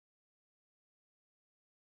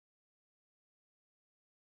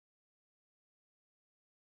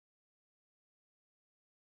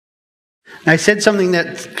I said something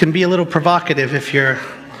that can be a little provocative if you're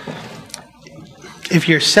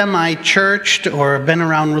semi-churched or been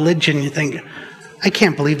around religion. You think, I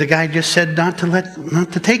can't believe the guy just said not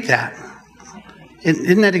to take that.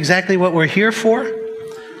 Isn't that exactly what we're here for?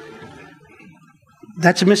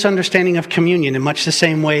 That's a misunderstanding of communion in much the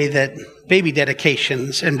same way that baby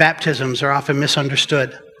dedications and baptisms are often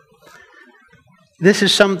misunderstood. This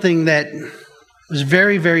is something that was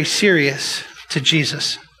very, very serious to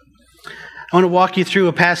Jesus. I want to walk you through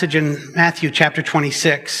a passage in Matthew chapter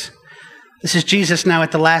 26. This is Jesus now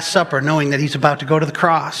at the Last Supper, knowing that he's about to go to the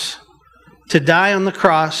cross, to die on the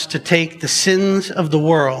cross, to take the sins of the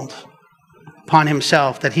world upon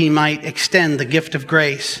himself, that he might extend the gift of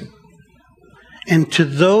grace. And to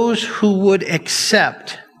those who would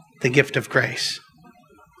accept the gift of grace.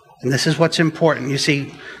 And this is what's important. You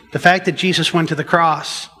see, the fact that Jesus went to the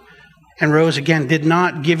cross and rose again did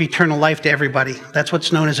not give eternal life to everybody. That's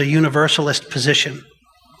what's known as a universalist position.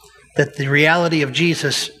 That the reality of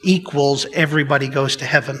Jesus equals everybody goes to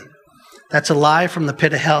heaven. That's a lie from the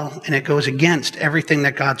pit of hell, and it goes against everything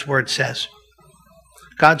that God's Word says.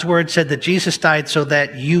 God's Word said that Jesus died so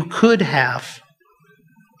that you could have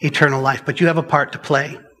eternal life, but you have a part to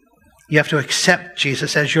play. You have to accept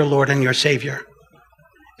Jesus as your Lord and your Savior.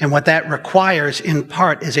 And what that requires in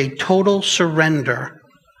part is a total surrender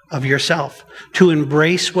of yourself, to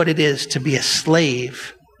embrace what it is to be a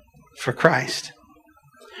slave for Christ.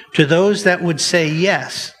 To those that would say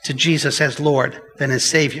yes to Jesus as Lord and as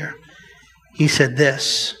Savior, he said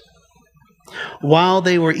this: while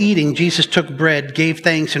they were eating, Jesus took bread, gave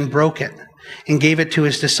thanks, and broke it, and gave it to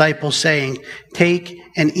his disciples, saying, "Take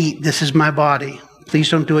and eat, this is my body." Please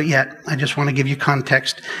don't do it yet. I just want to give you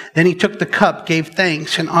context. Then he took the cup, gave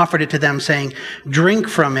thanks, and offered it to them, saying, "Drink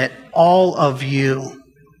from it, all of you.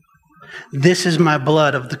 This is my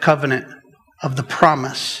blood of the covenant, of the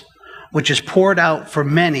promise, which is poured out for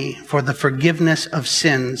many for the forgiveness of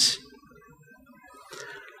sins."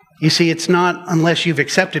 You see, it's not unless you've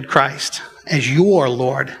accepted Christ as your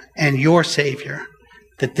Lord and your Savior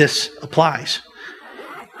that this applies.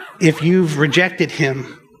 If you've rejected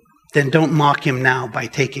him, then don't mock him now by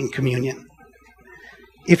taking communion.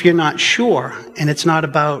 If you're not sure, and it's not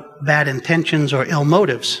about bad intentions or ill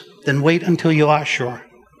motives, then wait until you are sure.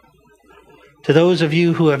 To those of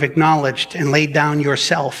you who have acknowledged and laid down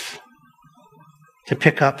yourself to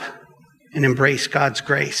pick up and embrace God's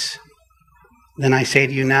grace, then I say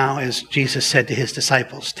to you now, as Jesus said to his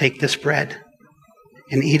disciples, take this bread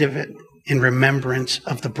and eat of it in remembrance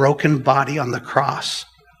of the broken body on the cross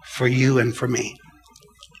for you and for me.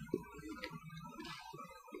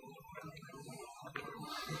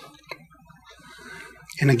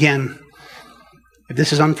 And again, if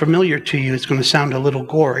this is unfamiliar to you, it's going to sound a little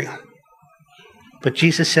gory. But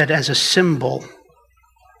Jesus said, as a symbol,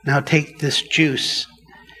 now take this juice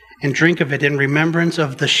and drink of it in remembrance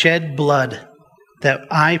of the shed blood that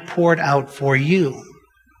I poured out for you,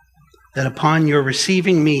 that upon your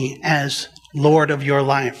receiving me as Lord of your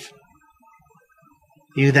life,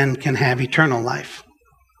 you then can have eternal life.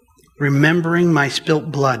 Remembering my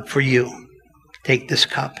spilt blood for you, take this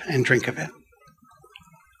cup and drink of it.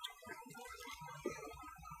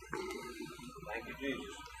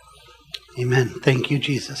 Amen. Thank you,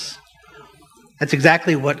 Jesus. That's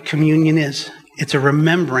exactly what communion is. It's a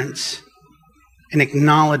remembrance, an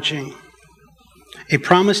acknowledging, a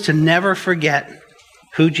promise to never forget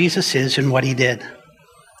who Jesus is and what he did.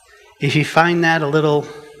 If you find that a little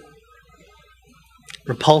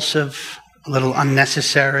repulsive, a little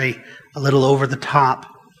unnecessary, a little over the top,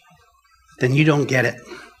 then you don't get it.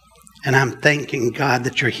 And I'm thanking God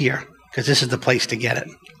that you're here, because this is the place to get it.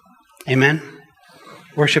 Amen.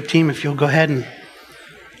 Worship team, if you'll go ahead and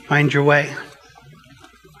find your way.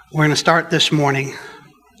 We're going to start this morning.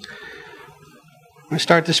 We're going to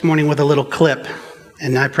start this morning with a little clip,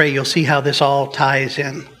 and I pray you'll see how this all ties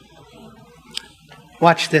in.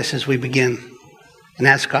 Watch this as we begin, and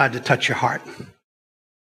ask God to touch your heart.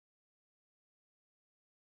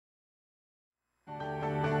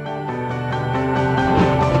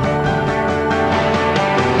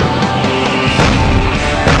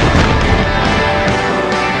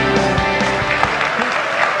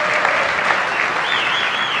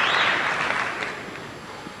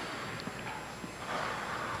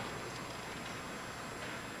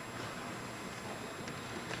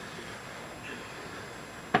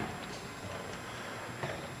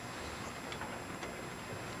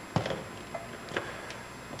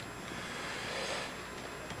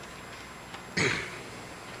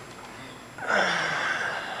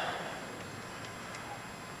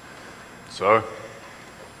 So,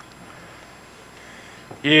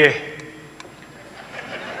 yeah.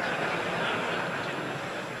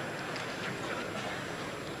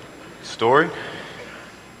 story.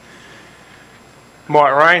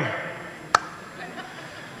 Might rain.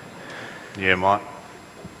 Yeah, might.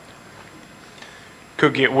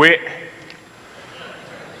 Could get wet.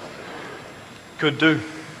 Could do.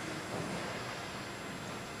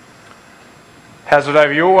 How's it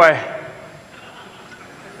over your way?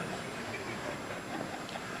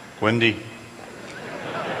 Windy.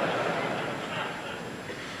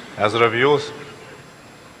 How's it over yours?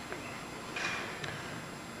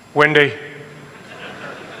 Windy.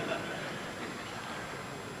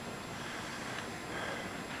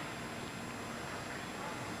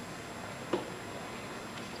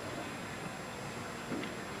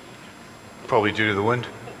 Probably due to the wind.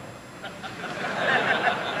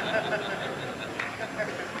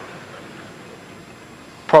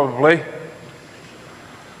 Probably.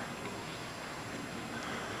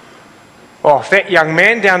 Oh, if that young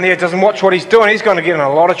man down there doesn't watch what he's doing, he's going to get in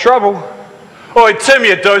a lot of trouble. Oi, Tim,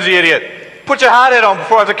 you dozy idiot! Put your hard hat on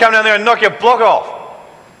before I have to come down there and knock your block off!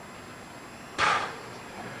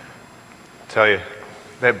 Tell you,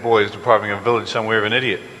 that boy is depriving a village somewhere of an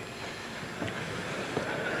idiot.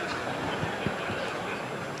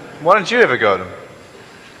 Why don't you ever go at him?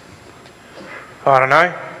 I don't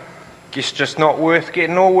know. Guess just not worth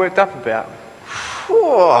getting all worked up about.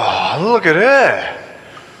 Whoa, look at her!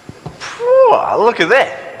 Whoa, look at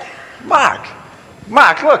that!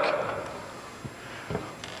 Mark, look!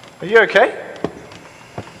 Are you okay?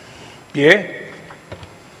 Yeah?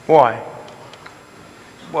 Why?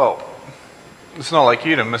 Well, it's not like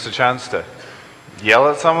you to miss a chance to yell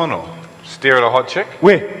at someone or stare at a hot chick.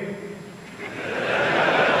 Where?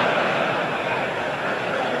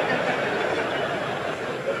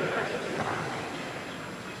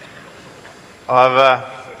 I've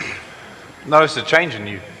noticed a change in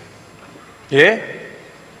you. Yeah?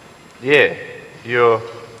 Yeah, you're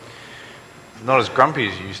not as grumpy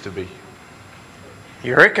as you used to be.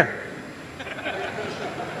 You reckon?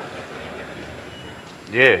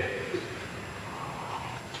 Yeah.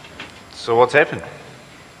 So what's happened?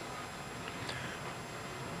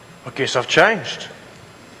 I guess I've changed.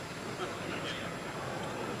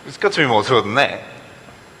 There's got to be more to it than that.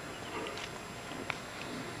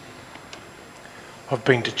 I've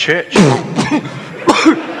been to church.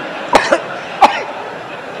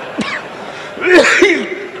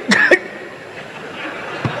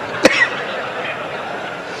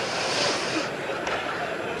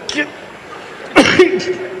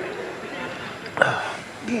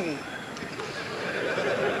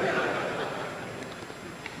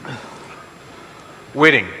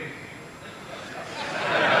 Wedding.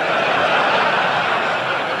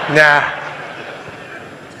 Nah.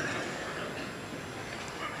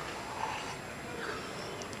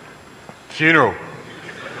 Funeral.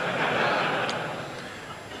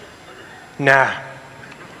 Nah.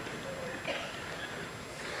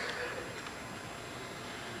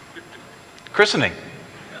 Christening.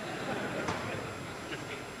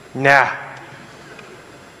 Nah.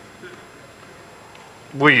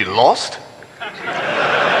 Were you lost?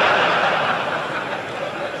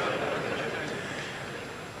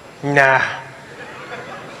 Nah.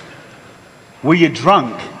 Were you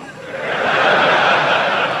drunk?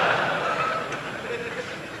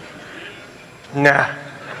 Nah.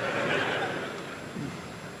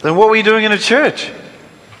 Then what were you doing in a church?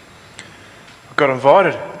 I got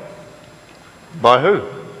invited By who?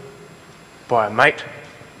 by a mate.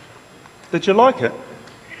 Did you like it?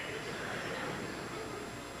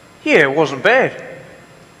 Yeah, it wasn't bad.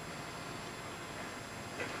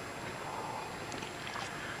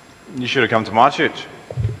 You should have come to my church.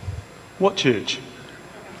 What church?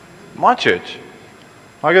 My church.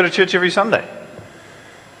 I go to church every Sunday.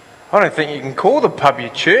 I don't think you can call the pub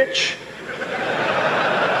your church.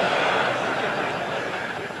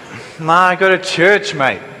 Nah, I go to church,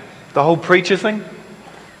 mate. The whole preacher thing?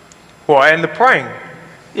 Why, and the praying?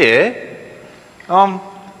 Yeah. I'm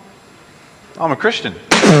a Christian.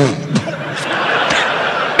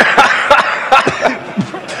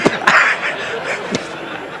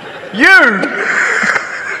 You!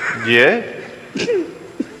 Yeah.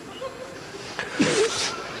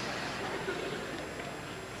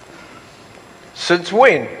 Since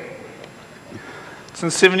when?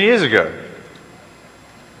 Since 7 years ago.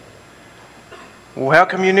 Well, how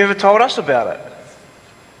come you never told us about it?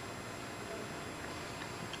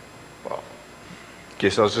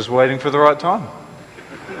 Guess I was just waiting for the right time.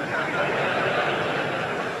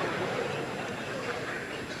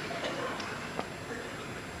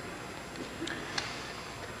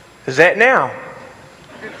 Is that now?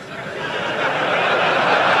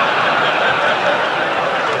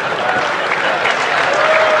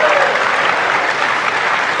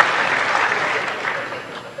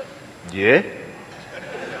 Yeah?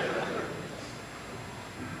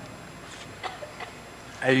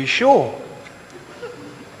 Are you sure?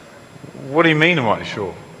 What do you mean, am I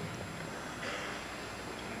sure?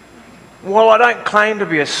 Well, I don't claim to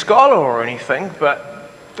be a scholar or anything,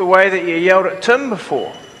 but the way that you yelled at Tim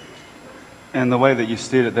before. And the way that you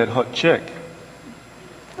stared at that hot chick.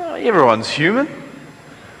 Oh, everyone's human.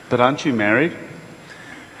 But aren't you married?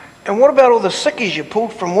 And what about all the sickies you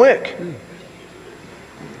pulled from work?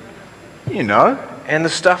 You know. And the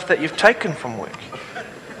stuff that you've taken from work?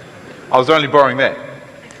 I was only borrowing that.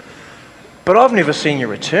 But I've never seen you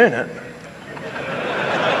return it.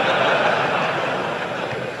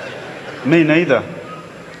 Me neither.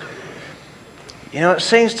 You know, it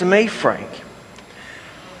seems to me, Frank,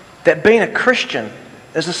 that being a Christian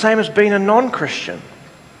is the same as being a non-Christian.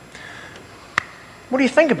 What do you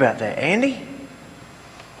think about that, Andy?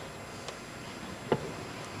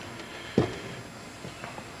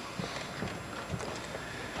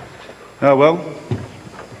 Oh, well.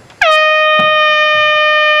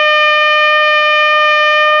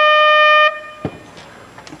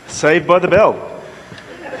 Saved by the bell.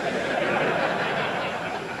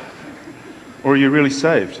 Or are you really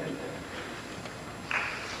saved?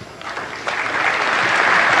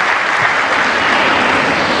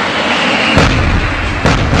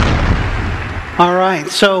 All right,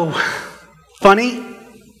 so funny,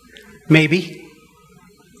 maybe,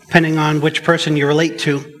 depending on which person you relate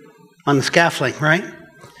to on the scaffolding, right?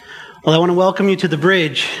 Well, I want to welcome you to the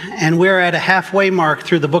bridge, and we're at a halfway mark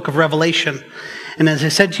through the book of Revelation. And as I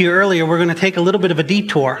said to you earlier, we're going to take a little bit of a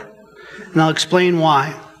detour, and I'll explain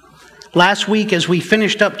why. Last week, as we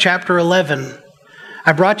finished up chapter 11,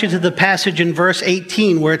 I brought you to the passage in verse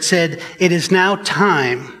 18 where it said, "It is now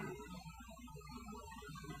time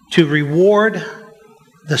to reward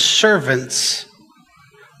the servants,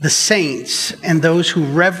 the saints, and those who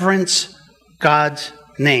reverence God's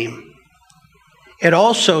name." It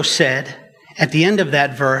also said, at the end of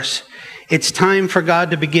that verse, it's time for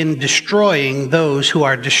God to begin destroying those who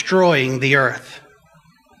are destroying the earth.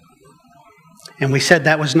 And we said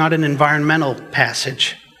that was not an environmental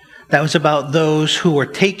passage. That was about those who were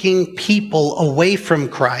taking people away from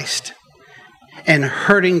Christ and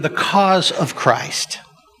hurting the cause of Christ.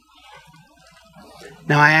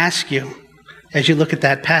 Now I ask you, as you look at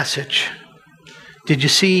that passage, did you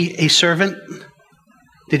see a servant?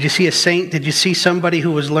 Did you see a saint? Did you see somebody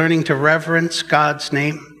who was learning to reverence God's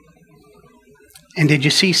name? And did you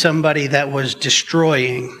see somebody that was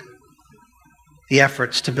destroying the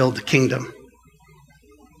efforts to build the kingdom?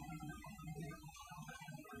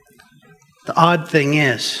 The odd thing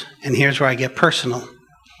is, and here's where I get personal,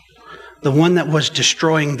 the one that was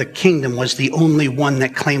destroying the kingdom was the only one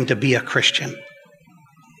that claimed to be a Christian.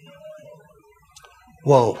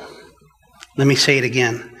 Whoa. Let me say it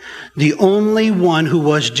again. The only one who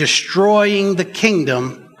was destroying the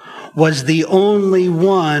kingdom was the only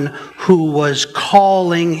one who was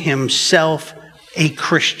calling himself a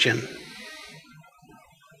Christian.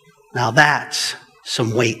 Now that's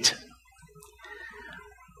some weight.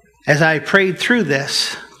 As I prayed through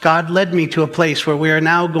this, God led me to a place where we are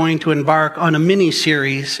now going to embark on a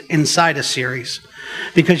mini-series inside a series.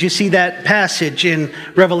 Because you see that passage in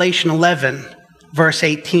Revelation 11, verse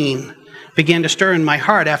 18, began to stir in my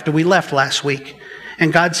heart after we left last week.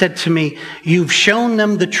 And God said to me, "You've shown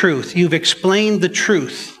them the truth. You've explained the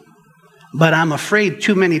truth. But I'm afraid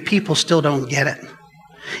too many people still don't get it."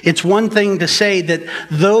 It's one thing to say that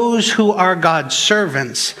those who are God's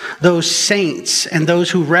servants, those saints, and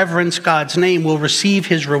those who reverence God's name will receive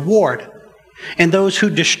his reward. And those who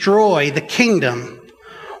destroy the kingdom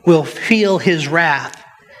will feel his wrath.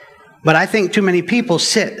 But I think too many people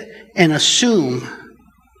sit and assume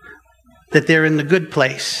that they're in the good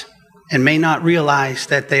place and may not realize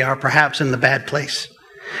that they are perhaps in the bad place.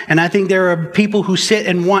 And I think there are people who sit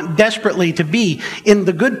and want desperately to be in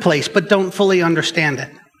the good place, but don't fully understand it.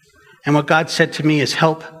 And what God said to me is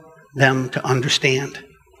help them to understand.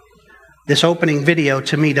 This opening video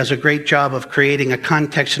to me does a great job of creating a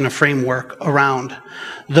context and a framework around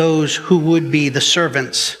those who would be the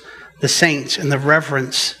servants, the saints, and the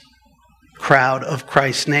reverence crowd of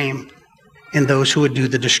Christ's name, and those who would do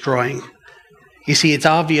the destroying. You see, it's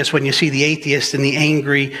obvious when you see the atheist and the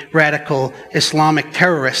angry, radical Islamic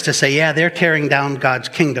terrorist to say, yeah, they're tearing down God's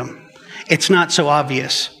kingdom. It's not so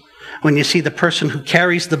obvious when you see the person who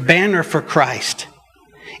carries the banner for Christ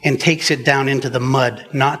and takes it down into the mud,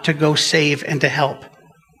 not to go save and to help,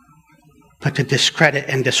 but to discredit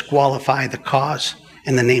and disqualify the cause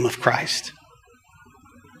in the name of Christ.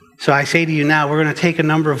 So I say to you now, we're going to take a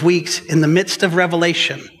number of weeks in the midst of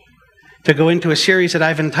Revelation to go into a series that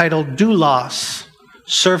I've entitled Doulos,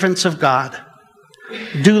 servants of God.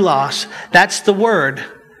 Doulos, that's the word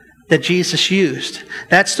that Jesus used.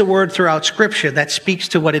 That's the word throughout Scripture that speaks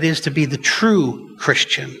to what it is to be the true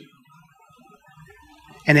Christian.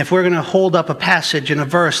 And if we're going to hold up a passage in a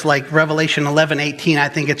verse like Revelation 11:18, I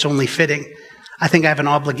think it's only fitting. I think I have an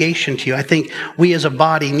obligation to you. I think we as a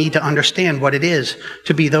body need to understand what it is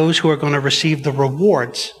to be those who are going to receive the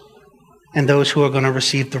rewards and those who are going to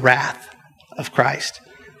receive the wrath of Christ.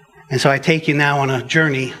 And so I take you now on a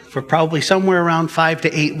journey for probably somewhere around 5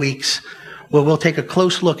 to 8 weeks where we'll take a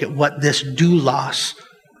close look at what this doulos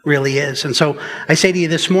really is. And so I say to you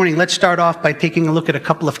this morning, let's start off by taking a look at a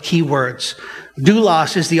couple of key words.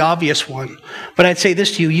 Doulos is the obvious one. But I'd say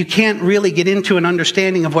this to you, you can't really get into an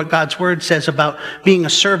understanding of what God's word says about being a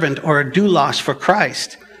servant or a doulos for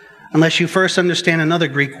Christ unless you first understand another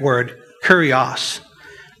Greek word, kurios.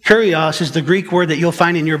 Kurios is the Greek word that you'll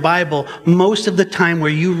find in your Bible most of the time where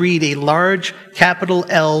you read a large capital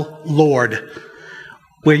L, Lord.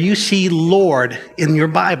 Where you see Lord in your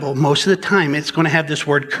Bible, most of the time it's going to have this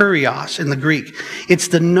word kurios in the Greek. It's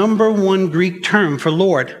the number one Greek term for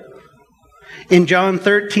Lord. In John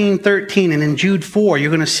 13:13 and in Jude 4,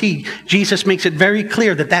 you're going to see Jesus makes it very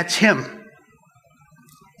clear that that's him.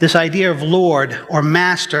 This idea of Lord or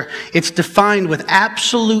Master, it's defined with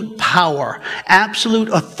absolute power, absolute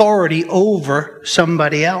authority over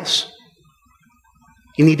somebody else.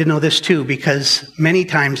 You need to know this too, because many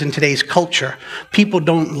times in today's culture, people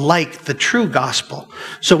don't like the true gospel.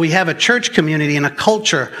 So we have a church community and a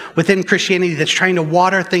culture within Christianity that's trying to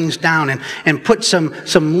water things down and put some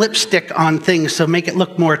lipstick on things to make it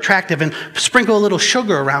look more attractive and sprinkle a little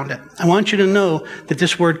sugar around it. I want you to know that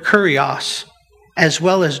this word kurios, as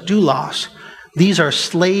well as doulos, these are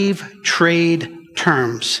slave trade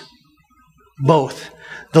terms. Both.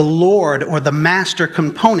 The Lord or the master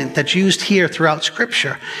component that's used here throughout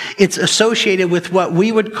Scripture, it's associated with what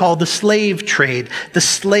we would call the slave trade, the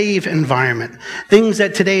slave environment. Things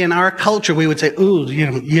that today in our culture we would say, ooh,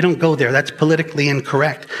 you don't go there. That's politically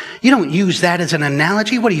incorrect. You don't use that as an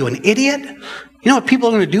analogy. What are you, an idiot? You know what people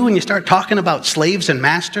are going to do when you start talking about slaves and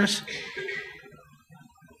masters?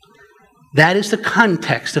 That is the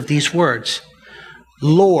context of these words.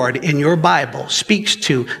 Lord in your Bible speaks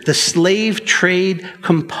to the slave trade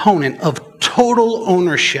component of total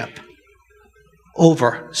ownership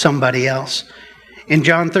over somebody else. In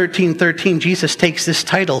John 13:13, Jesus takes this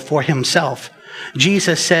title for himself.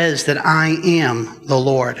 Jesus says that I am the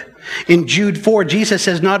Lord. In Jude 4, Jesus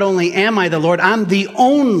says, not only am I the Lord, I'm the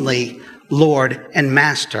only Lord and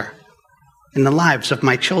Master in the lives of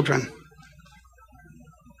my children.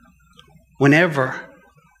 Whenever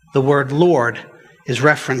the word Lord is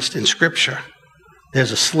referenced in Scripture,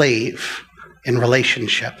 there's a slave in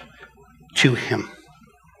relationship to him.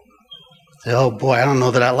 Oh boy, I don't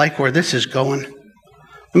know that I like where this is going.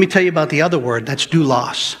 Let me tell you about the other word, that's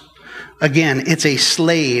doulos. Again, it's a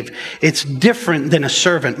slave. It's different than a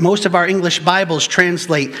servant. Most of our English Bibles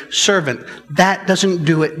translate servant. That doesn't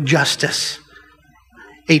do it justice.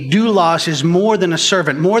 A doulos is more than a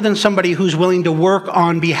servant, more than somebody who's willing to work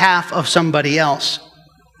on behalf of somebody else.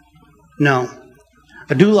 No.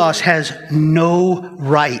 A doulos has no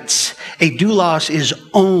rights. A doulos is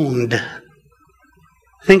owned.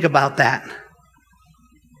 Think about that.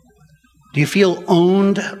 Do you feel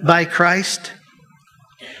owned by Christ?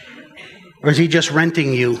 Or is he just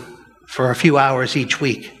renting you for a few hours each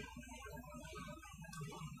week?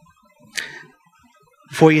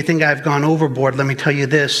 Before you think I've gone overboard, let me tell you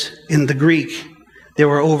this. In the Greek, there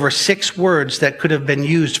were over 6 words that could have been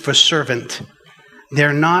used for servant.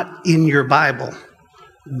 They're not in your Bible.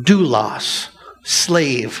 Doulos,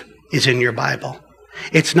 slave, is in your Bible.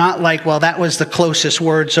 It's not like, well, that was the closest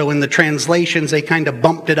word, so in the translations they kind of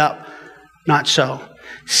bumped it up. Not so.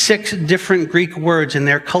 6 different Greek words in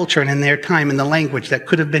their culture and in their time in the language that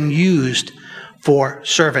could have been used for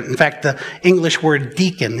servant. In fact, the English word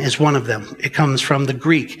deacon is one of them. It comes from the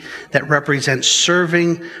Greek that represents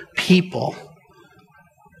serving people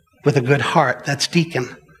with a good heart. That's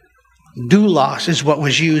deacon. Doulos is what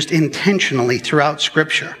was used intentionally throughout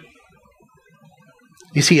Scripture.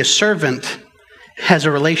 You see, a servant has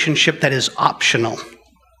a relationship that is optional.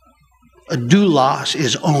 A doulos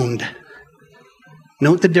is owned.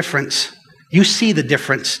 Note the difference. You see the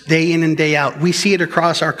difference day in and day out. We see it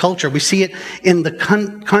across our culture. We see it in the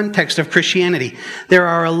context of Christianity. There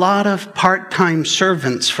are a lot of part-time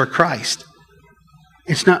servants for Christ.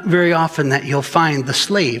 It's not very often that you'll find the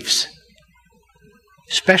slaves,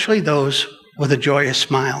 especially those with a joyous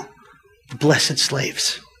smile, the blessed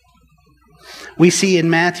slaves. We see in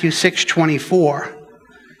Matthew 6:24,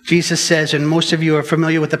 Jesus says, and most of you are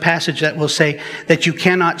familiar with the passage that will say that you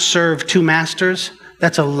cannot serve 2 masters.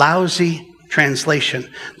 That's a lousy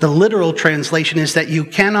translation. The literal translation is that you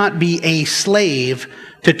cannot be a slave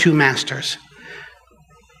to two masters.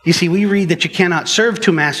 You see, we read that you cannot serve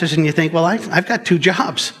two masters, and you think, well, I've got two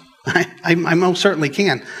jobs. I most certainly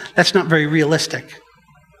can. That's not very realistic.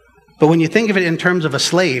 But when you think of it in terms of a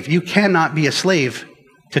slave, you cannot be a slave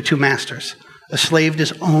to two masters. A slave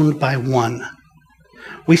is owned by one.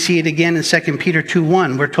 We see it again in 2 Peter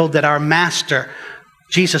 2:1. We're told that our master,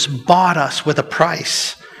 Jesus, bought us with a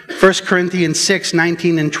price. 1 Corinthians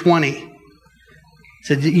 6:19 and 20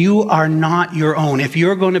 said that you are not your own. If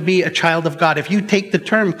you're going to be a child of God, if you take the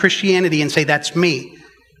term Christianity and say, that's me,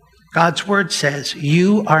 God's word says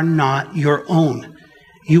you are not your own.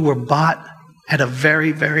 You were bought at a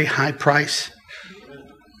very, very high price.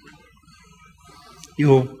 You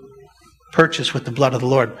were purchased with the blood of the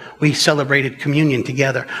Lord. We celebrated communion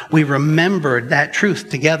together. We remembered that truth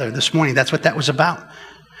together this morning. That's what that was about.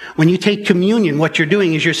 When you take communion, what you're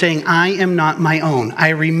doing is you're saying, I am not my own. I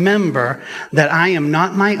remember that I am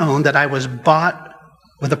not my own, that I was bought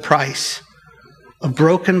with a price, a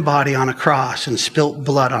broken body on a cross and spilt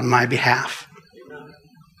blood on my behalf,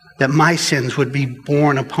 that my sins would be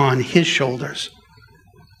borne upon his shoulders,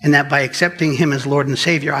 and that by accepting him as Lord and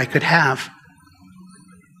Savior, I could have,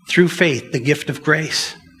 through faith, the gift of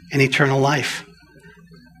grace and eternal life.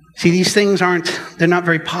 See, these things they're not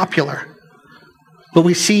very popular. But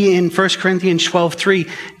we see in 1 Corinthians 12:3,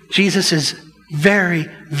 Jesus is very,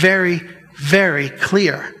 very, very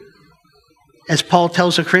clear. As Paul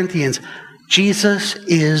tells the Corinthians, Jesus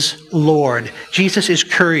is Lord. Jesus is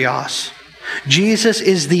Kyrios. Jesus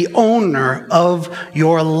is the owner of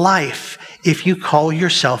your life if you call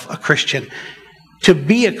yourself a Christian. To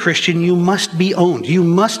be a Christian, you must be owned. You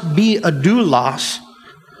must be a doulos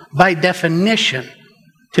by definition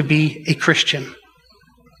to be a Christian.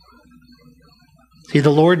 See, the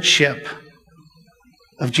lordship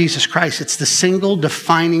of Jesus Christ, it's the single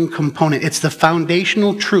defining component. It's the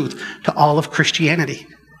foundational truth to all of Christianity.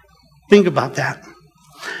 Think about that.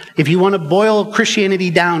 If you want to boil Christianity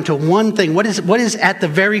down to one thing, what is at the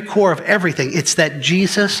very core of everything? It's that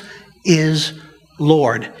Jesus is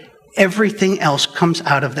Lord. Everything else comes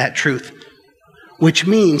out of that truth. Which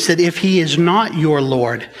means that if he is not your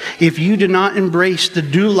Lord, if you do not embrace the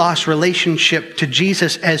doulos relationship to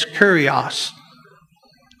Jesus as Kyrios,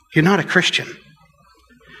 you're not a Christian.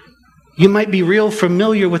 You might be real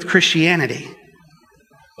familiar with Christianity,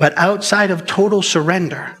 but outside of total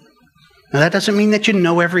surrender. Now that doesn't mean that you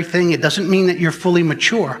know everything. It doesn't mean that you're fully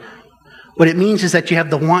mature. What it means is that you have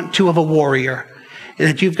the want-to of a warrior, and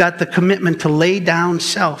that you've got the commitment to lay down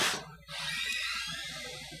self.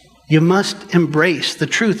 You must embrace the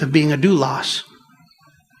truth of being a doulos.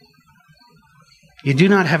 You do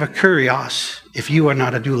not have a Kyrios if you are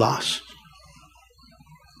not a doulos.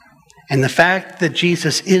 And the fact that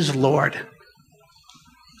Jesus is Lord,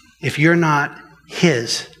 if you're not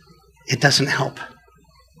his, it doesn't help.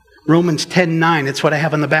 Romans 10:9, it's what I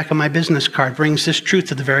have on the back of my business card, brings this truth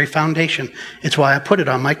to the very foundation. It's why I put it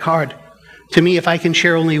on my card. To me, if I can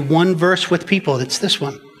share only one verse with people, it's this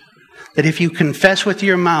one. That if you confess with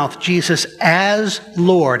your mouth Jesus as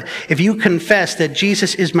Lord, if you confess that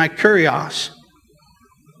Jesus is my Kyrios,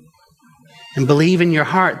 and believe in your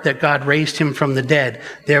heart that God raised him from the dead,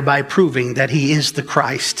 thereby proving that he is the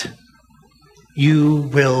Christ, you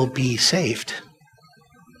will be saved.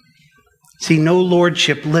 See, no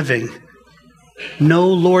lordship living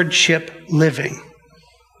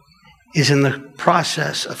is in the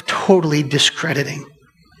process of totally discrediting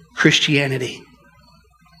Christianity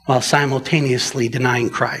while simultaneously denying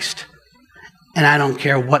Christ. And I don't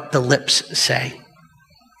care what the lips say.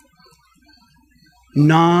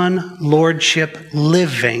 Non-lordship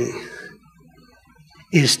living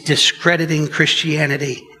is discrediting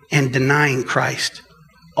Christianity and denying Christ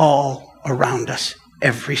all around us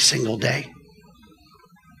every single day.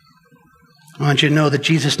 I want you to know that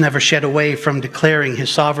Jesus never shed away from declaring his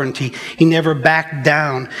sovereignty. He never backed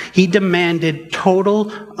down. He demanded total,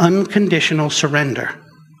 unconditional surrender.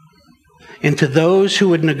 And to those who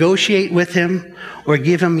would negotiate with him or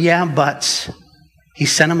give him yeah buts, he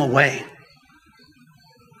sent them away.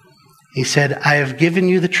 He said, I have given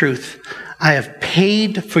you the truth. I have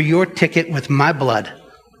paid for your ticket with my blood.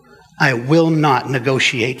 I will not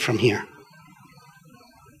negotiate from here.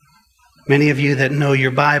 Many of you that know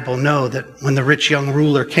your Bible know that when the rich young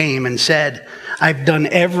ruler came and said, I've done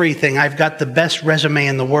everything. I've got the best resume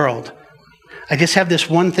in the world. I just have this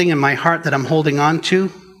one thing in my heart that I'm holding on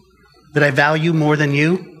to that I value more than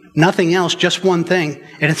you. Nothing else, just one thing.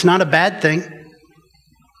 And it's not a bad thing.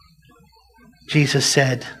 Jesus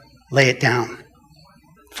said, lay it down.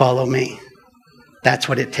 Follow me. That's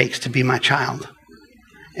what it takes to be my child.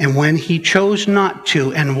 And when he chose not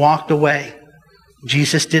to and walked away,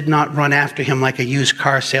 Jesus did not run after him like a used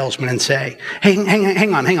car salesman and say, hey,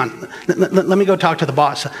 hang on. Let me go talk to the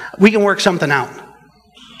boss. We can work something out.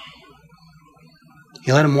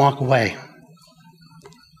 He let him walk away.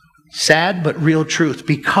 Sad but real truth,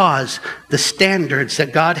 because the standards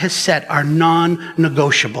that God has set are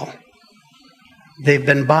non-negotiable. They've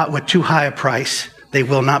been bought with too high a price. They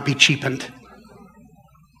will not be cheapened.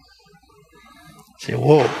 Say,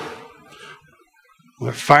 whoa,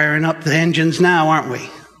 we're firing up the engines now, aren't we?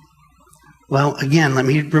 Well, again, let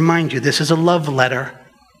me remind you, this is a love letter.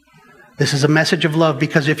 This is a message of love,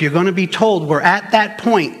 because if you're going to be told we're at that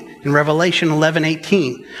point in Revelation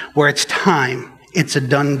 11:18, where it's time, it's a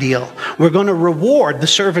done deal. We're going to reward the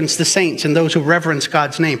servants, the saints, and those who reverence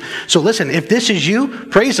God's name. So listen, if this is you,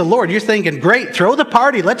 praise the Lord. You're thinking, great, throw the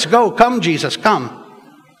party. Let's go. Come, Jesus, come.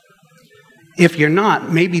 If you're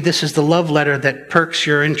not, maybe this is the love letter that perks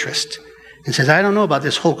your interest and says, I don't know about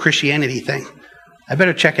this whole Christianity thing. I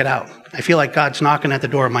better check it out. I feel like God's knocking at the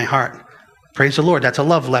door of my heart. Praise the Lord. That's a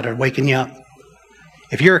love letter waking you up.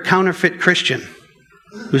 If you're a counterfeit Christian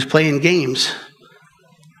who's playing games,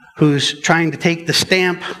 who's trying to take the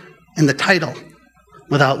stamp and the title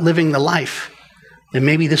without living the life, then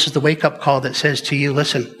maybe this is the wake-up call that says to you,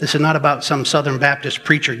 listen, this is not about some Southern Baptist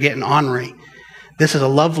preacher getting ornery. This is a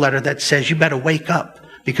love letter that says you better wake up,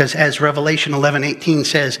 because as Revelation 11:18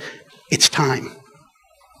 says, it's time.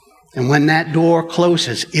 And when that door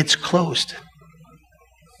closes, it's closed.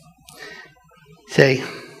 Say,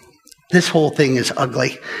 this whole thing is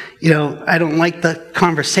ugly. I don't like the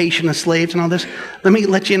conversation of slaves and all this. Let me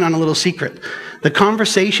let you in on a little secret. The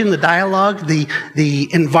conversation, the dialogue, the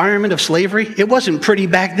environment of slavery, it wasn't pretty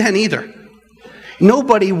back then either.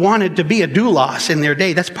 Nobody wanted to be a doulos in their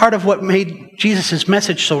day. That's part of what made Jesus'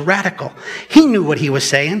 message so radical. He knew what he was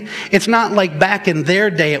saying. It's not like back in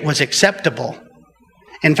their day it was acceptable.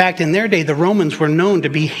 In fact, in their day, the Romans were known to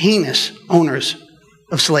be heinous owners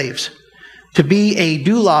of slaves. To be a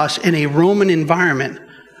doulos in a Roman environment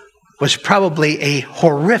was probably a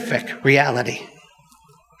horrific reality.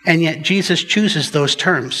 And yet Jesus chooses those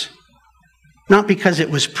terms. Not because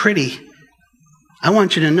it was pretty. I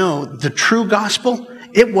want you to know the true gospel,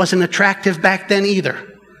 it wasn't attractive back then either.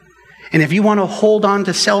 And if you want to hold on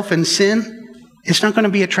to self and sin, it's not going to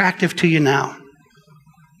be attractive to you now.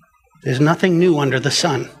 There's nothing new under the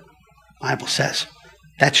sun, the Bible says.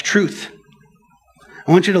 That's truth.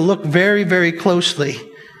 I want you to look very, very closely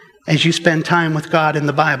as you spend time with God in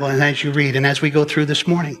the Bible and as you read and as we go through this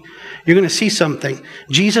morning. You're going to see something.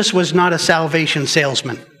 Jesus was not a salvation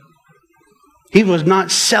salesman. He was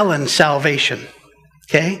not selling salvation.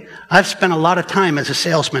 Okay? I've spent a lot of time as a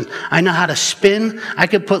salesman. I know how to spin. I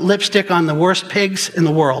could put lipstick on the worst pigs in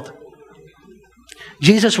the world.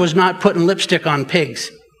 Jesus was not putting lipstick on pigs.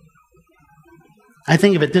 I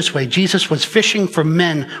think of it this way. Jesus was fishing for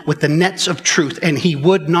men with the nets of truth, and he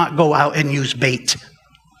would not go out and use bait.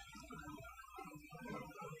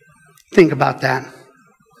 Think about that.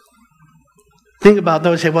 Think about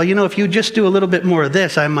those who say, well, if you just do a little bit more of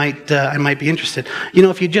this, I might be interested.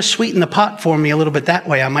 If you just sweeten the pot for me a little bit that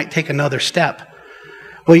way, I might take another step.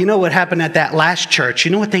 Well, you know what happened at that last church?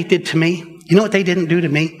 You know what they did to me? You know what they didn't do to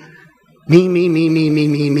me?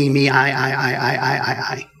 Me,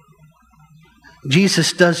 I.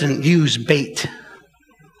 Jesus doesn't use bait.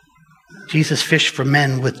 Jesus fished for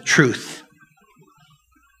men with truth,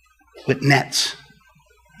 with nets,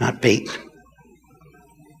 not bait.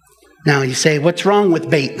 Now you say, what's wrong with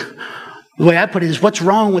bait? The way I put it is, what's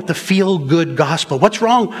wrong with the feel-good gospel? What's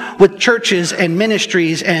wrong with churches and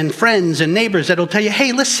ministries and friends and neighbors that'll tell you,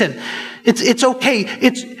 hey, listen, it's okay.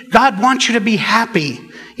 God wants you to be happy.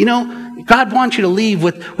 God wants you to leave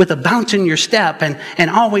with a bounce in your step and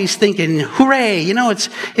always thinking, hooray.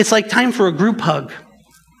 It's like time for a group hug.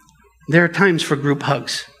 There are times for group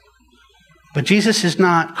hugs. But Jesus is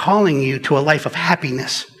not calling you to a life of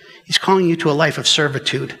happiness. He's calling you to a life of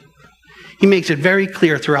servitude. He makes it very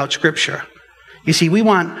clear throughout Scripture. You see, we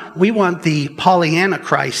want the Pollyanna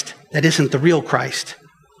Christ that isn't the real Christ.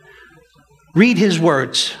 Read his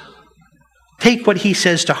words. Take what he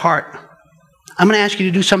says to heart. I'm going to ask you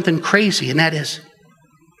to do something crazy, and that is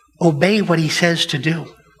obey what he says to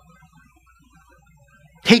do.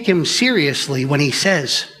 Take him seriously when he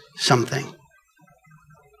says something.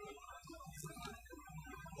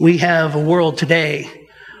 We have a world today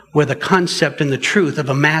where the concept and the truth of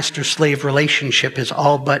a master-slave relationship has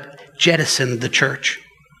all but jettisoned the church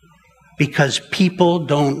because people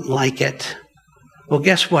don't like it. Well,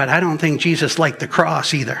 guess what? I don't think Jesus liked the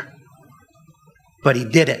cross either, but he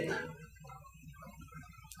did it.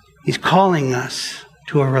 He's calling us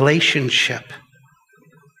to a relationship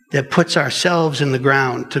that puts ourselves in the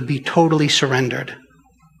ground to be totally surrendered.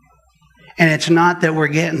 And it's not that we're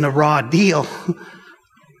getting the raw deal.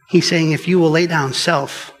 He's saying, if you will lay down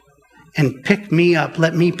self and pick me up,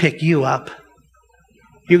 let me pick you up,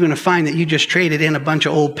 you're going to find that you just traded in a bunch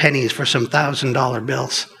of old pennies for some $1,000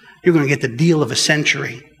 bills. You're going to get the deal of a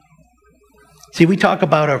century. See, we talk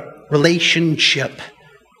about a relationship.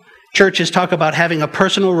 Churches talk about having a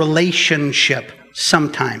personal relationship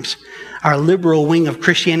sometimes. Our liberal wing of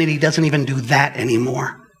Christianity doesn't even do that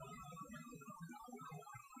anymore.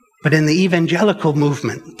 But in the evangelical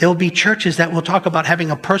movement, there'll be churches that will talk about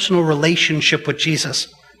having a personal relationship with Jesus.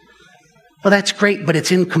 Well, that's great, but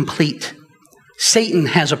it's incomplete. Satan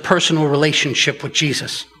has a personal relationship with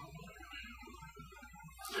Jesus.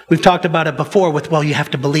 We've talked about it before with, well, you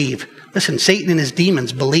have to believe. Listen, Satan and his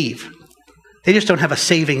demons believe. They just don't have a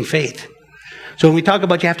saving faith. So when we talk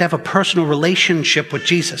about you have to have a personal relationship with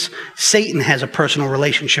Jesus, Satan has a personal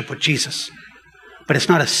relationship with Jesus. But it's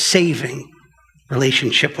not a saving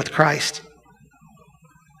relationship with Christ.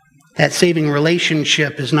 That saving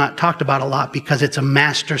relationship is not talked about a lot because it's a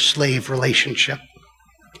master-slave relationship.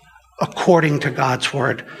 According to God's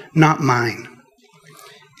word, not mine.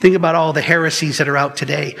 Think about all the heresies that are out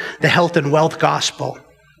today. The health and wealth gospel.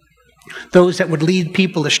 Those that would lead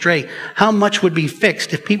people astray. How much would be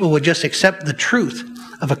fixed if people would just accept the truth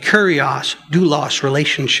of a kurios, doulos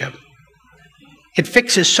relationship? It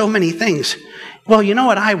fixes so many things. Well, you know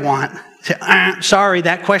what I want? Say, sorry,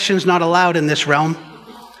 that question's not allowed in this realm.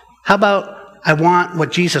 How about I want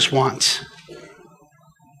what Jesus wants?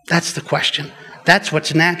 That's the question. That's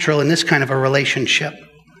what's natural in this kind of a relationship.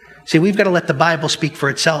 See, we've got to let the Bible speak for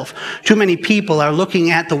itself. Too many people are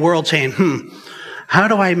looking at the world saying, how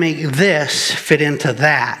do I make this fit into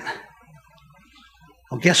that?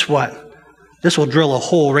 Well, guess what? This will drill a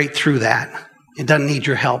hole right through that. It doesn't need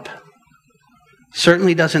your help.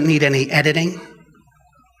 Certainly doesn't need any editing.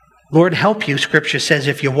 Lord help you, Scripture says,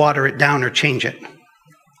 if you water it down or change it.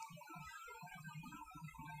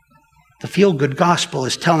 The feel-good gospel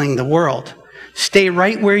is telling the world, stay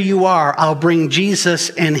right where you are. I'll bring Jesus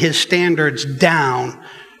and his standards down.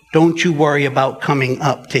 Don't you worry about coming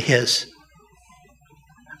up to his.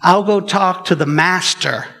 I'll go talk to the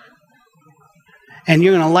master. And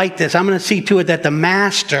you're going to like this. I'm going to see to it that the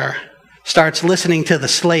master starts listening to the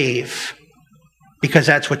slave because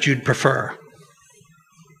that's what you'd prefer.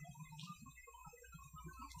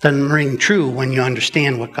 Doesn't ring true when you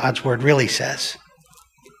understand what God's word really says.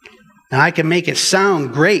 Now, I can make it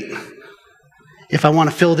sound great if I want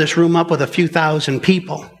to fill this room up with a few thousand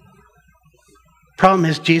people. Problem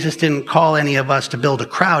is, Jesus didn't call any of us to build a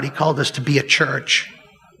crowd. He called us to be a church.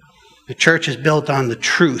 The church is built on the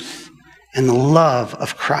truth and the love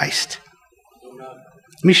of Christ.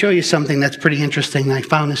 Let me show you something that's pretty interesting. I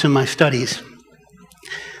found this in my studies.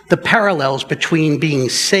 The parallels between being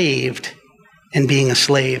saved and being a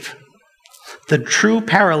slave. The true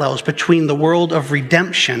parallels between the world of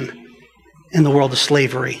redemption and the world of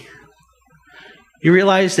slavery. You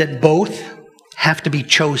realize that both have to be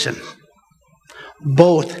chosen.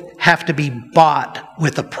 Both have to be bought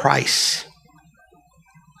with a price.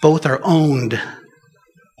 Both are owned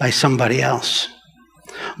by somebody else.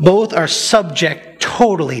 Both are subject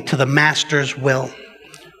totally to the master's will.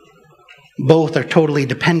 Both are totally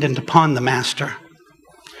dependent upon the master.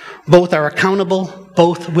 Both are accountable,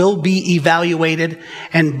 both will be evaluated,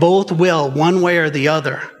 and both will, one way or the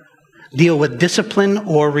other, deal with discipline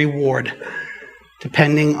or reward,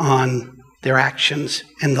 depending on their actions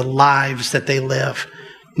and the lives that they live.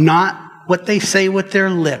 Not what they say with their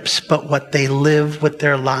lips, but what they live with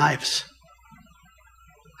their lives.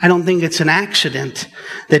 I don't think it's an accident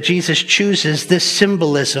that Jesus chooses this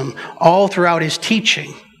symbolism all throughout his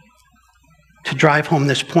teaching to drive home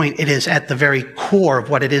this point. It is at the very core of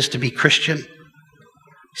what it is to be Christian.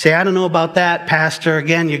 Say, I don't know about that, Pastor.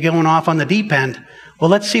 Again, you're going off on the deep end. Well,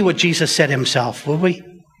 let's see what Jesus said himself, will we?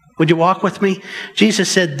 Would you walk with me? Jesus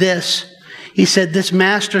said this. He said, this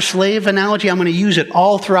master-slave analogy, I'm going to use it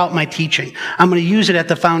all throughout my teaching. I'm going to use it at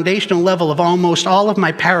the foundational level of almost all of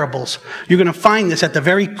my parables. You're going to find this at the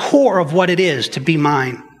very core of what it is to be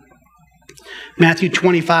mine. Matthew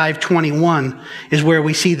 25:21 is where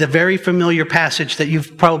we see the very familiar passage that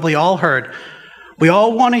you've probably all heard. We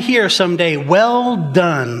all want to hear someday, well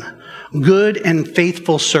done, good and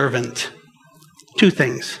faithful servant. Two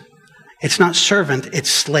things. It's not servant, it's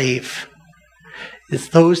slave. It's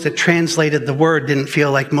those that translated the word didn't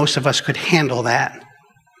feel like most of us could handle that.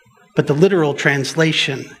 But the literal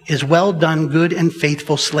translation is well done, good and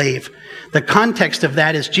faithful slave. The context of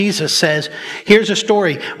that is Jesus says, here's a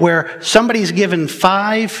story where somebody's given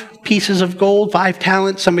 5 pieces of gold, 5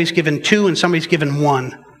 talents, somebody's given 2, and somebody's given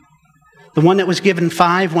 1. The one that was given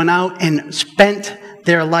 5 went out and spent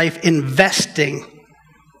their life investing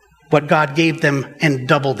what God gave them and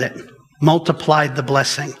doubled it, multiplied the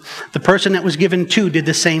blessing. The person that was given 2 did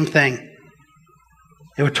the same thing.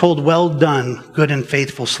 They were told, well done, good and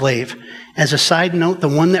faithful slave. As a side note, the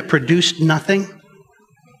one that produced nothing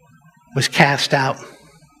was cast out,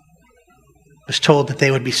 was told that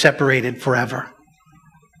they would be separated forever.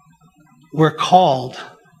 We're called,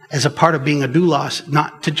 as a part of being a doulos,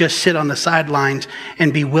 not to just sit on the sidelines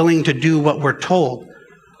and be willing to do what we're told.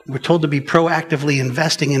 We're told to be proactively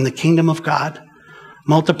investing in the kingdom of God,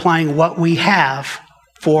 multiplying what we have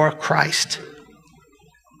for Christ.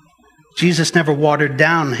 Jesus never watered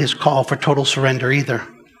down his call for total surrender either.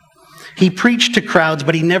 He preached to crowds,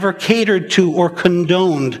 but he never catered to or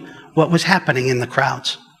condoned what was happening in the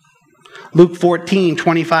crowds. Luke 14,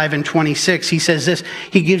 25 and 26, he says this.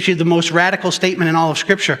 He gives you the most radical statement in all of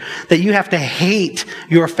Scripture, that you have to hate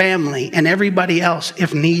your family and everybody else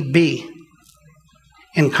if need be,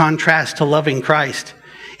 in contrast to loving Christ.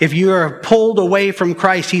 If you are pulled away from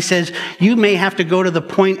Christ, he says, you may have to go to the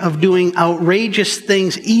point of doing outrageous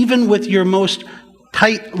things, even with your most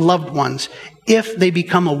tight loved ones, if they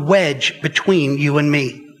become a wedge between you and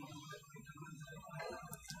me.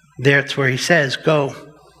 That's where he says, go.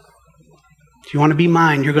 If you want to be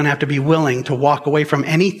mine, you're going to have to be willing to walk away from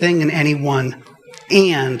anything and anyone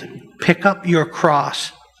and pick up your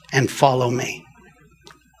cross and follow me.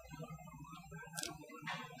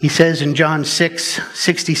 He says in John 6,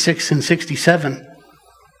 66 and 67,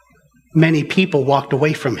 many people walked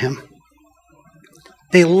away from him.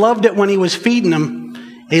 They loved it when he was feeding them.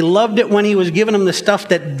 They loved it when he was giving them the stuff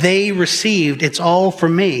that they received. It's all for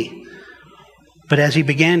me. But as he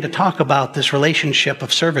began to talk about this relationship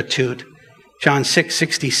of servitude, John 6,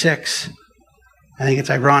 66, I think it's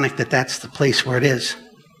ironic that that's the place where it is.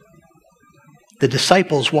 The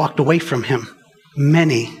disciples walked away from him.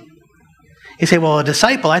 Many. You say, well, a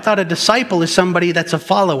disciple, I thought a disciple is somebody that's a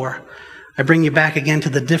follower. I bring you back again to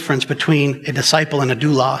the difference between a disciple and a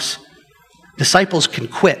doulos. Disciples can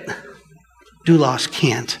quit. Doulos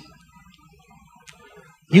can't.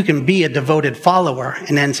 You can be a devoted follower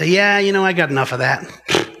and then say, yeah, I got enough of that.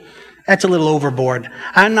 That's a little overboard.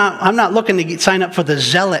 I'm not looking to sign up for the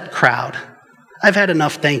zealot crowd. I've had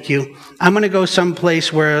enough, thank you. I'm going to go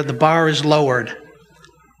someplace where the bar is lowered,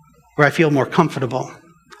 where I feel more comfortable.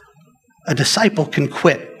 A disciple can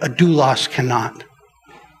quit. A doulos cannot.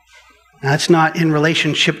 Now, that's not in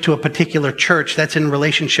relationship to a particular church. That's in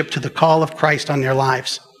relationship to the call of Christ on their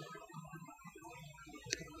lives.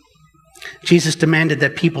 Jesus demanded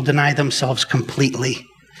that people deny themselves completely.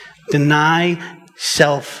 Deny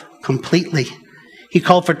self completely. He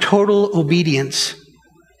called for total obedience.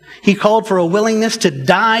 He called for a willingness to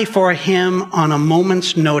die for him on a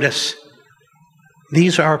moment's notice.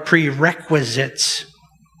 These are prerequisites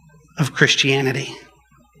of Christianity.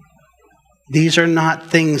 These are not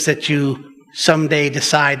things that you someday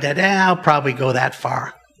decide that, I'll probably go that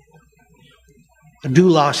far. The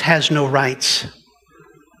doulos has no rights.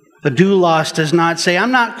 The doulos does not say,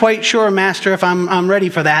 I'm not quite sure, Master, if I'm ready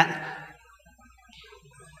for that.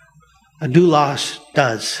 A doulos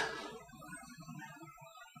does.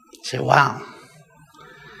 You say, wow,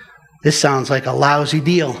 this sounds like a lousy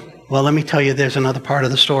deal. Well, let me tell you, there's another part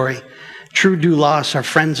of the story. True doulos are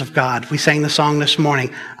friends of God. We sang the song this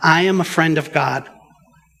morning, I am a friend of God.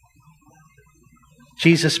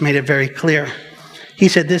 Jesus made it very clear. He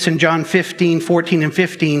said this in John 15, 14 and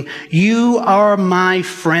 15, you are my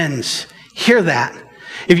friends. Hear that.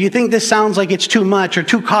 If you think this sounds like it's too much or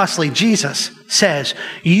too costly, Jesus says,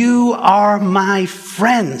 you are my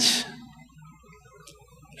friends.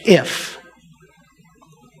 If.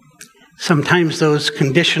 Sometimes those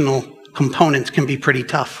conditional components can be pretty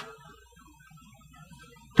tough.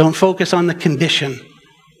 Don't focus on the condition.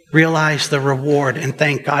 Realize the reward and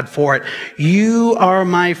thank God for it. You are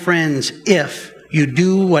my friends if you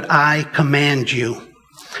do what I command you.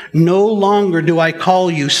 No longer do I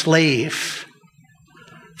call you slave,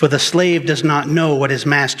 for the slave does not know what his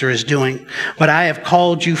master is doing. But I have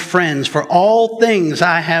called you friends, for all things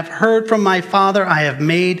I have heard from my Father I have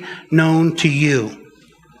made known to you.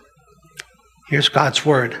 Here's God's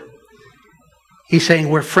word. He's saying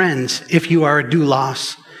we're friends if you are a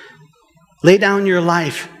doulos. Lay down your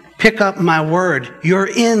life. Pick up my word. You're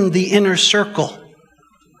in the inner circle.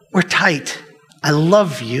 We're tight. I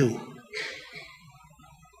love you.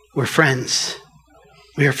 We're friends.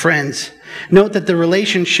 We are friends. Note that the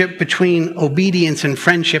relationship between obedience and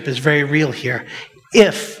friendship is very real here.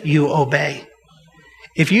 If you obey.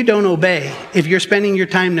 If you don't obey, if you're spending your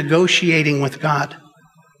time negotiating with God,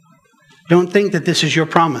 don't think that this is your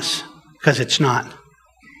promise, because it's not.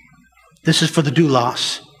 This is for the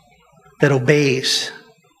doulos that obeys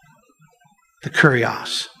the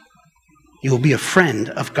kurios. You will be a friend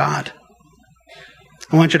of God.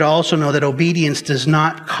 I want you to also know that obedience does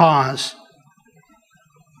not cause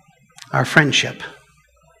our friendship.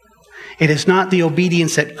 It is not the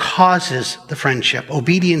obedience that causes the friendship.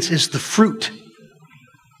 Obedience is the fruit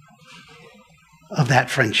of that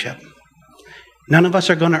friendship. None of us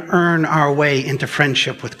are going to earn our way into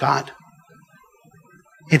friendship with God.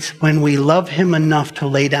 It's when we love him enough to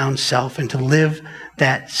lay down self and to live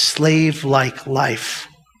that slave-like life.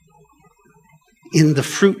 In the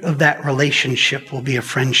fruit of that relationship will be a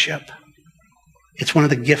friendship. It's one of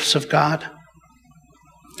the gifts of God.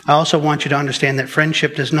 I also want you to understand that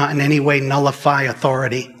friendship does not in any way nullify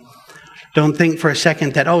authority. Don't think for a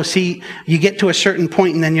second that, oh, see, you get to a certain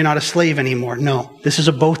point and then you're not a slave anymore. No, this is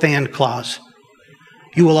a both-and clause.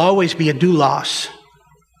 You will always be a doulos,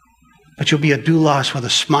 but you'll be a doulos with a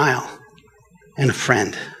smile and a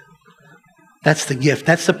friend. That's the gift.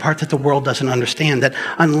 That's the part that the world doesn't understand, that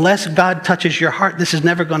unless God touches your heart, this is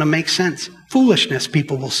never going to make sense. Foolishness,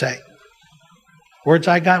 people will say. Words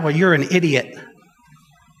I got, well, you're an idiot.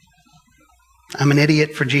 I'm an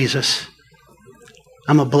idiot for Jesus.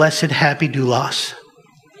 I'm a blessed, happy doulos.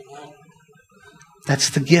 That's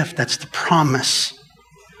the gift. That's the promise.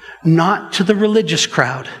 Not to the religious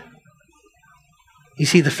crowd. You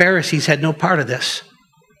see, the Pharisees had no part of this.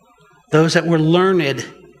 Those that were learned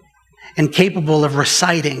and capable of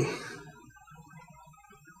reciting,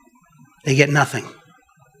 they get nothing.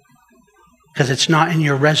 Because it's not in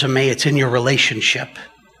your resume, it's in your relationship.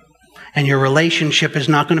 And your relationship is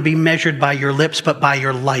not going to be measured by your lips, but by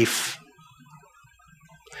your life.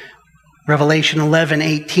 Revelation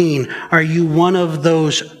 11:18, are you one of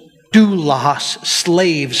those doulos,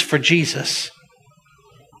 slaves for Jesus?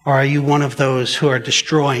 Or are you one of those who are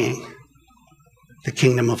destroying the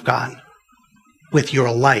kingdom of God with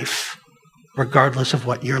your life, regardless of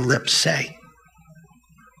what your lips say?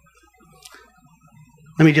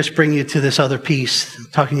 Let me just bring you to this other piece,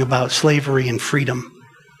 talking about slavery and freedom.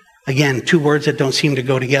 Again, two words that don't seem to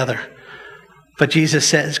go together. But Jesus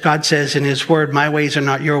says, God says in his word, my ways are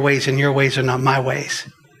not your ways and your ways are not my ways.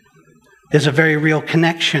 There's a very real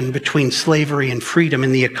connection between slavery and freedom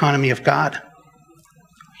in the economy of God.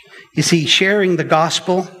 You see, sharing the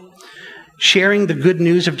gospel, sharing the good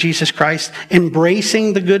news of Jesus Christ,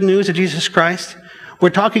 embracing the good news of Jesus Christ, we're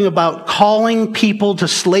talking about calling people to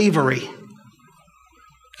slavery.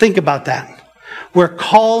 Think about that. We're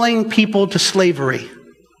calling people to slavery.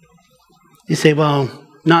 You say, well,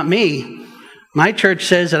 not me. My church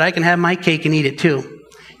says that I can have my cake and eat it too.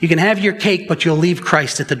 You can have your cake, but you'll leave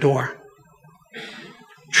Christ at the door.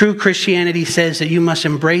 True Christianity says that you must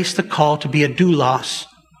embrace the call to be a doulos.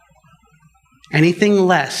 Anything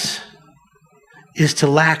less is to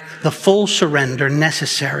lack the full surrender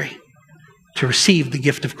necessary to receive the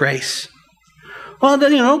gift of grace. Well,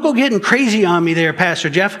 then, don't go getting crazy on me there, Pastor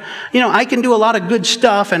Jeff. I can do a lot of good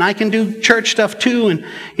stuff, and I can do church stuff too, and,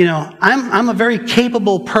 I'm a very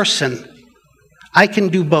capable person. I can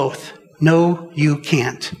do both. No, you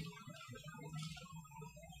can't.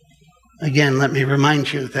 Again, let me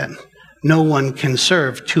remind you that no one can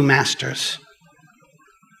serve two masters.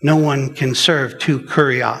 No one can serve two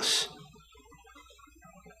kurios.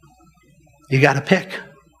 You got to pick.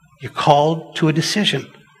 You're called to a decision.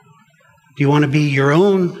 Do you want to be your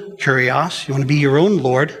own kurios? You want to be your own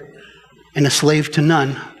Lord and a slave to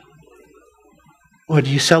none? Or do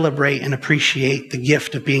you celebrate and appreciate the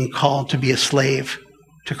gift of being called to be a slave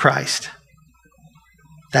to Christ?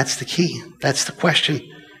 That's the key. That's the question.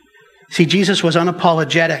 See, Jesus was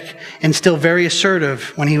unapologetic and still very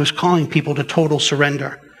assertive when he was calling people to total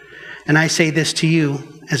surrender. And I say this to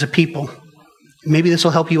you as a people. Maybe this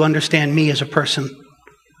will help you understand me as a person.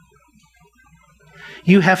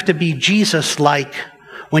 You have to be Jesus-like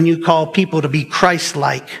when you call people to be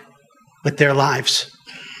Christ-like with their lives.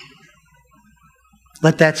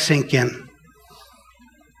 Let that sink in.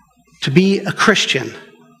 To be a Christian,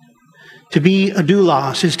 to be a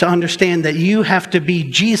doulos, is to understand that you have to be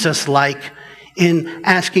Jesus-like in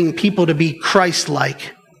asking people to be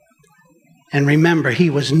Christ-like. And remember, he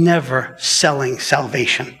was never selling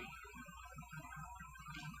salvation.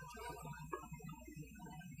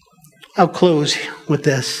 I'll close with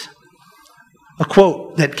this. A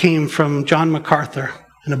quote that came from John MacArthur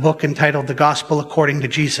in a book entitled The Gospel According to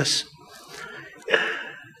Jesus.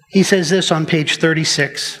 He says this on page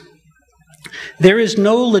 36. There is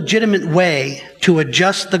no legitimate way to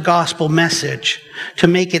adjust the gospel message to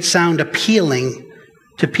make it sound appealing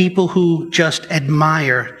to people who just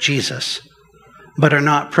admire Jesus, but are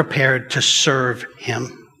not prepared to serve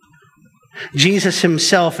him. Jesus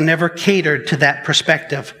himself never catered to that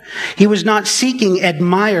perspective. He was not seeking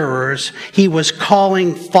admirers, he was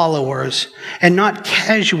calling followers, and not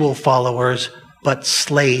casual followers, but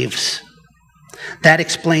slaves. That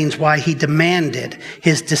explains why he demanded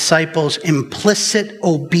his disciples' implicit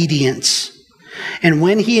obedience. And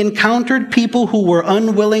when he encountered people who were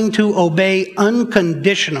unwilling to obey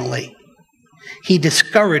unconditionally, he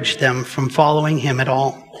discouraged them from following him at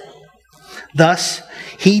all. Thus,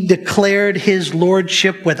 he declared his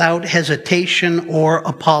lordship without hesitation or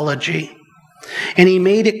apology. And he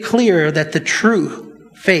made it clear that the true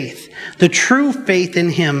faith in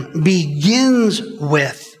him begins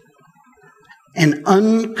with an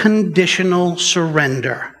unconditional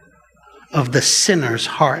surrender of the sinner's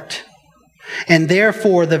heart. And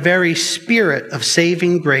therefore, the very spirit of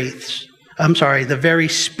saving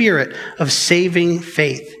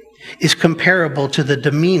faith is comparable to the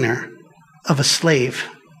demeanor of a slave.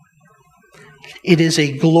 It is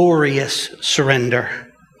a glorious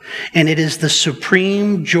surrender, and it is the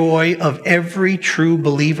supreme joy of every true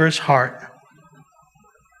believer's heart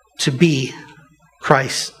to be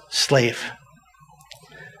Christ's slave.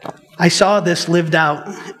 I saw this lived out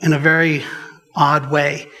in a very odd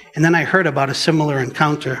way, and then I heard about a similar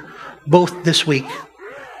encounter both this week.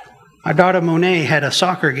 Our daughter Monet had a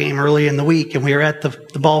soccer game early in the week, and we were at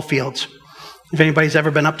the ball fields. If anybody's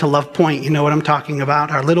ever been up to Love Point, you know what I'm talking about.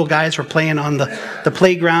 Our little guys were playing on the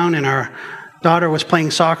playground, and our daughter was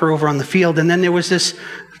playing soccer over on the field. And then there was this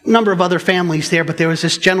number of other families there, but there was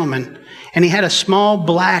this gentleman, and he had a small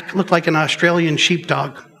black, looked like an Australian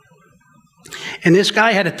sheepdog. And this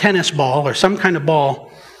guy had a tennis ball or some kind of ball,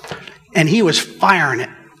 and he was firing it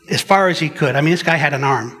as far as he could. I mean, this guy had an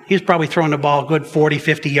arm. He was probably throwing the ball a good 40,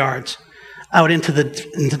 50 yards out into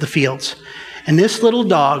the fields. And this little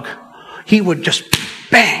dog, he would just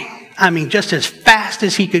bang. I mean, just as fast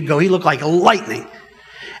as he could go. He looked like lightning.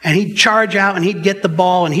 And he'd charge out and he'd get the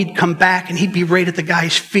ball and he'd come back and he'd be right at the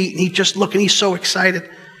guy's feet. And he'd just look and he's so excited.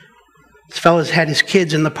 This fella's had his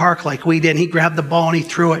kids in the park like we did. And he grabbed the ball and he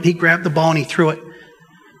threw it. He grabbed the ball and he threw it.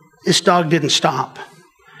 This dog didn't stop.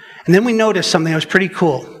 And then we noticed something that was pretty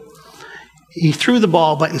cool. He threw the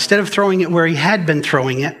ball, but instead of throwing it where he had been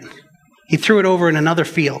throwing it, he threw it over in another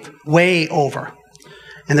field, way over.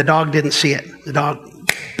 And the dog didn't see it. The dog,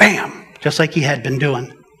 bam, just like he had been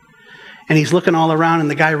doing. And he's looking all around,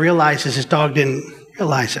 and the guy realizes his dog didn't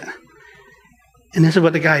realize it. And this is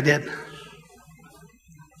what the guy did.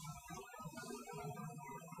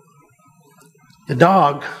 The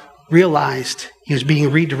dog realized he was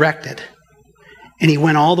being redirected, and he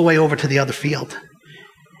went all the way over to the other field.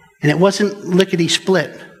 And it wasn't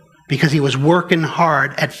lickety-split, because he was working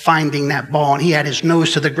hard at finding that ball, and he had his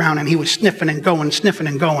nose to the ground, and he was sniffing and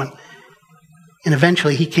going. And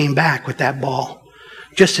eventually he came back with that ball,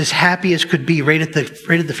 just as happy as could be, right at the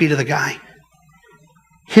feet of the guy.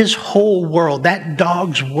 His whole world, that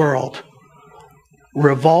dog's world,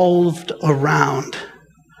 revolved around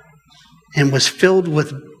and was filled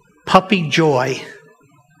with puppy joy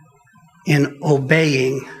in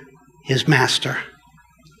obeying his master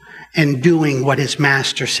and doing what his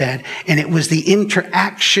master said. And it was the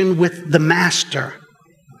interaction with the master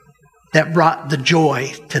that brought the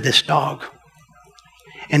joy to this dog.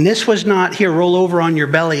 And this was not, here, roll over on your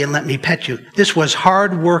belly and let me pet you. This was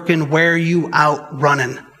hard working, wear you out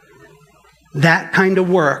running. That kind of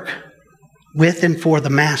work with and for the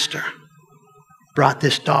master brought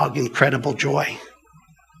this dog incredible joy.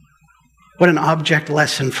 What an object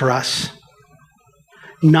lesson for us.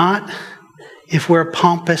 Not if we're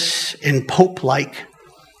pompous and pope-like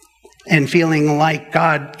and feeling like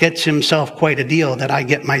God gets himself quite a deal that I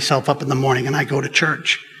get myself up in the morning and I go to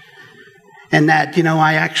church. And that,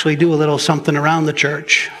 I actually do a little something around the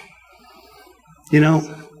church.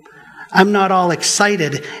 I'm not all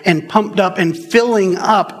excited and pumped up and filling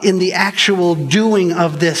up in the actual doing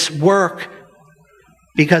of this work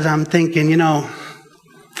because I'm thinking, not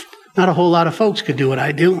a whole lot of folks could do what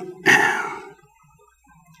I do.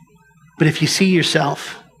 But if you see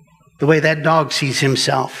yourself the way that dog sees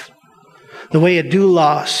himself, the way a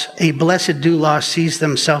doulos, a blessed doulos, sees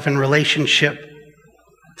themselves in relationship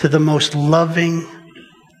to the most loving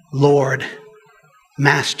Lord,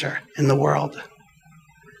 Master in the world,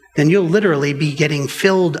 then you'll literally be getting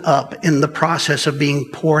filled up in the process of being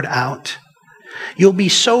poured out. You'll be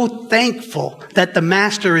so thankful that the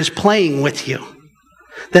Master is playing with you,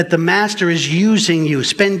 that the Master is using you,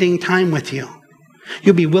 spending time with you.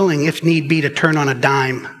 You'll be willing, if need be, to turn on a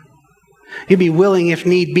dime. You'll be willing, if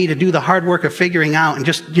need be, to do the hard work of figuring out and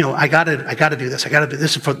just, I gotta do this. I gotta do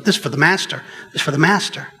this. This is for the Master. This is for the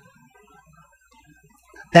Master.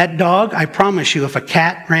 That dog, I promise you, if a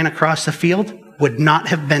cat ran across the field, would not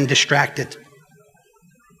have been distracted.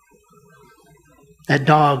 That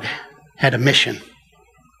dog had a mission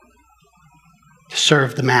to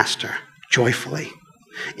serve the master joyfully.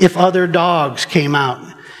 If other dogs came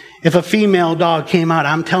out, if a female dog came out,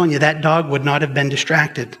 I'm telling you, that dog would not have been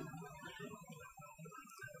distracted.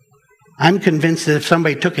 I'm convinced that if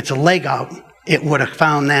somebody took its leg out, it would have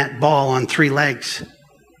found that ball on 3 legs.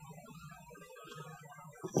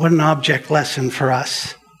 What an object lesson for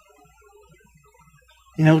us.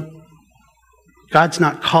 You know, God's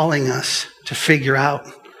not calling us to figure out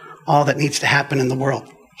all that needs to happen in the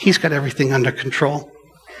world. He's got everything under control.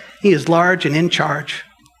 He is large and in charge.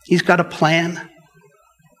 He's got a plan.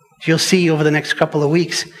 You'll see over the next couple of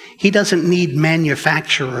weeks, he doesn't need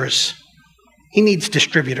manufacturers. He needs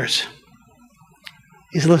distributors.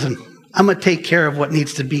 He says, listen, I'm going to take care of what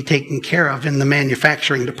needs to be taken care of in the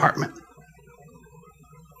manufacturing department.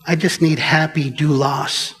 I just need happy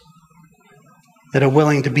doulos that are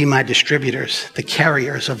willing to be my distributors, the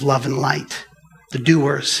carriers of love and light, the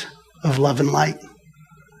doers of love and light.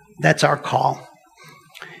 That's our call.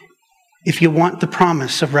 If you want the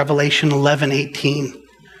promise of Revelation 11:18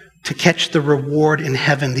 to catch the reward in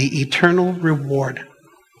heaven, the eternal reward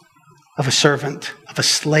of a servant, of a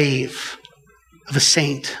slave, of a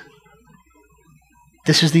saint,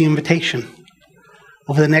 this is the invitation.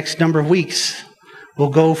 Over the next number of weeks, we'll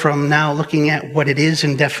go from now looking at what it is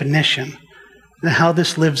in definition and how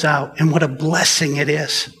this lives out and what a blessing it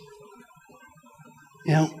is.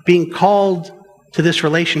 You know, being called to this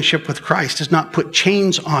relationship with Christ does not put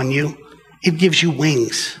chains on you. It gives you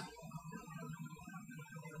wings.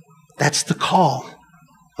 That's the call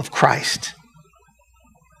of Christ.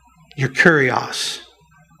 You're kurios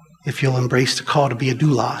if you'll embrace the call to be a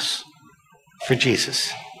doulos for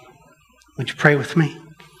Jesus. Would you pray with me?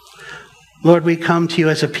 Lord, we come to you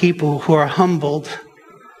as a people who are humbled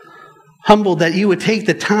that you would take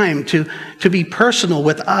the time to be personal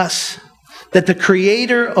with us, that the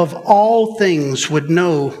creator of all things would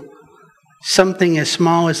know something as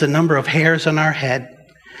small as the number of hairs on our head,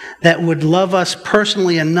 that would love us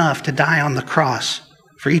personally enough to die on the cross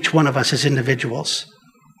for each one of us as individuals,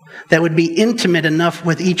 that would be intimate enough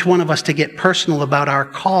with each one of us to get personal about our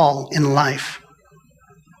call in life,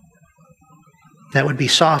 that would be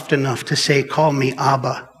soft enough to say, call me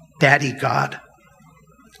Abba, Daddy God.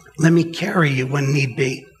 Let me carry you when need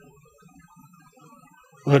be.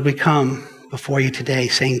 Lord, we come before you today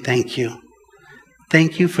saying thank you.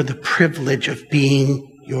 Thank you for the privilege of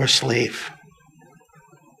being your slave.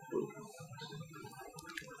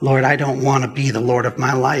 Lord, I don't want to be the Lord of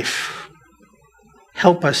my life.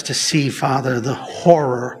 Help us to see, Father, the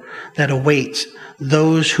horror that awaits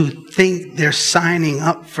those who think they're signing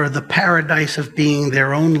up for the paradise of being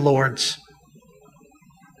their own lords.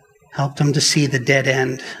 Help them to see the dead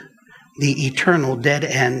end, the eternal dead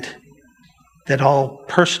end that all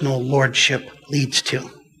personal lordship leads to.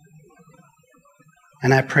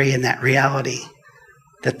 And I pray in that reality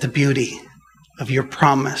that the beauty of your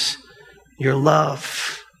promise, your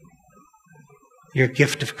love, your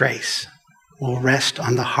gift of grace will rest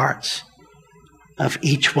on the hearts of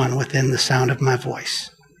each one within the sound of my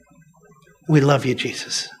voice. We love you,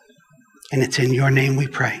 Jesus. And it's in your name we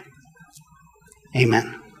pray.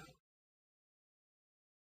 Amen.